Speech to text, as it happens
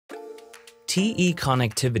TE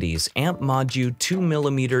Connectivity's AMPMODU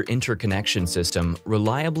 2mm interconnection system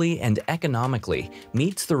reliably and economically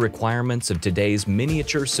meets the requirements of today's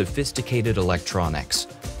miniature sophisticated electronics.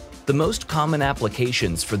 The most common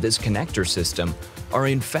applications for this connector system are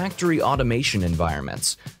in factory automation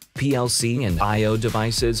environments, PLC and I/O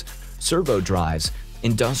devices, servo drives,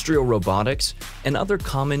 industrial robotics, and other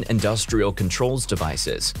common industrial controls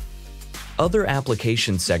devices. Other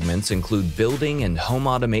application segments include building and home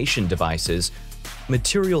automation devices,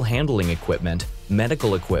 material handling equipment,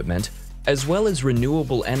 medical equipment, as well as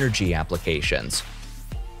renewable energy applications.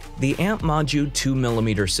 The AMPMODU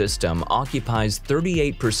 2mm system occupies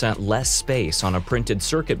 38% less space on a printed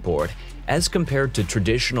circuit board as compared to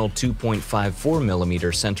traditional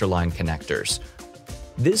 2.54mm centerline connectors.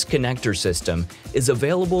 This connector system is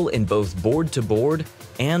available in both board-to-board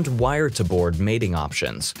and wire-to-board mating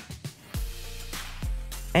options,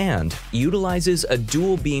 and utilizes a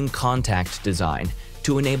dual beam contact design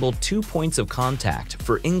to enable 2 points of contact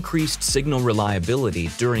for increased signal reliability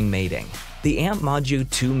during mating. The AMPMODU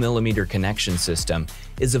 2mm connection system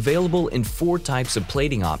is available in 4 types of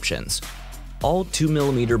plating options. All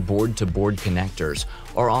 2mm board-to-board connectors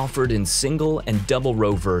are offered in single and double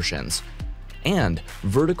row versions, and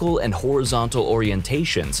vertical and horizontal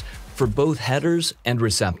orientations for both headers and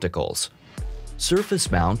receptacles. Surface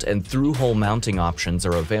mount and through-hole mounting options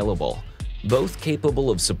are available, both capable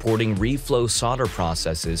of supporting reflow solder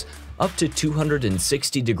processes up to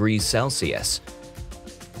 260 degrees Celsius.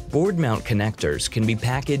 Board mount connectors can be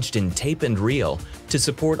packaged in tape and reel to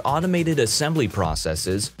support automated assembly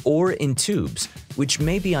processes or in tubes, which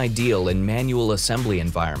may be ideal in manual assembly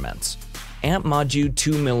environments. AMPMODU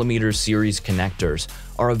 2mm series connectors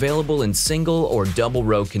are available in single or double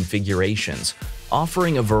row configurations,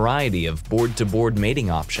 offering a variety of board-to-board mating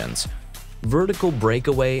options. Vertical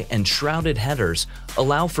breakaway and shrouded headers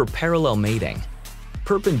allow for parallel mating.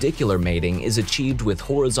 Perpendicular mating is achieved with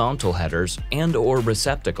horizontal headers and/or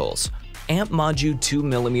receptacles. AMPMODU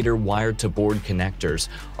 2mm wire-to-board connectors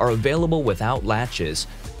are available without latches,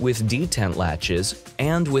 with detent latches,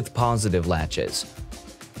 and with positive latches.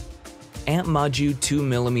 AMPMODU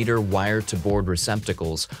 2mm wire-to-board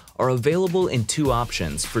receptacles are available in 2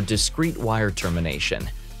 options for discrete wire termination: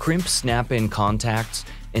 crimp snap-in contacts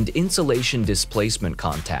and insulation displacement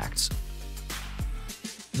contacts.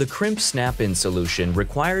 The crimp snap-in solution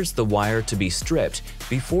requires the wire to be stripped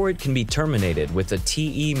before it can be terminated with a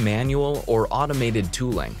TE manual or automated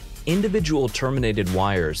tooling. Individual terminated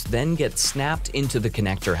wires then get snapped into the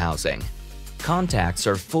connector housing. Contacts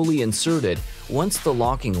are fully inserted once the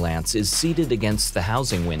locking lance is seated against the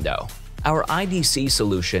housing window. Our IDC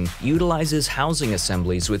solution utilizes housing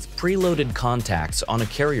assemblies with preloaded contacts on a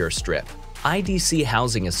carrier strip. IDC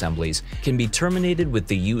housing assemblies can be terminated with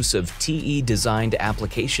the use of TE-designed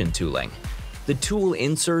application tooling. The tool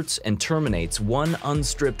inserts and terminates 1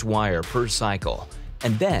 unstripped wire per cycle,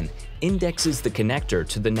 and then indexes the connector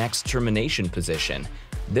to the next termination position,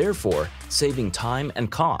 therefore saving time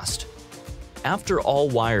and cost. After all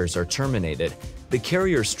wires are terminated, the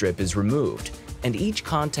carrier strip is removed, and each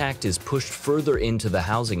contact is pushed further into the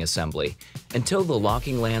housing assembly until the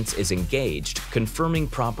locking lance is engaged, confirming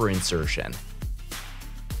proper insertion.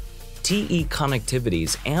 TE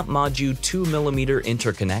Connectivity's AMPMODU 2mm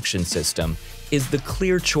interconnection system is the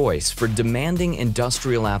clear choice for demanding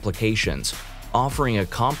industrial applications, offering a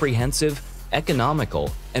comprehensive,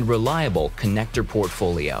 economical, and reliable connector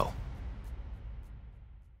portfolio.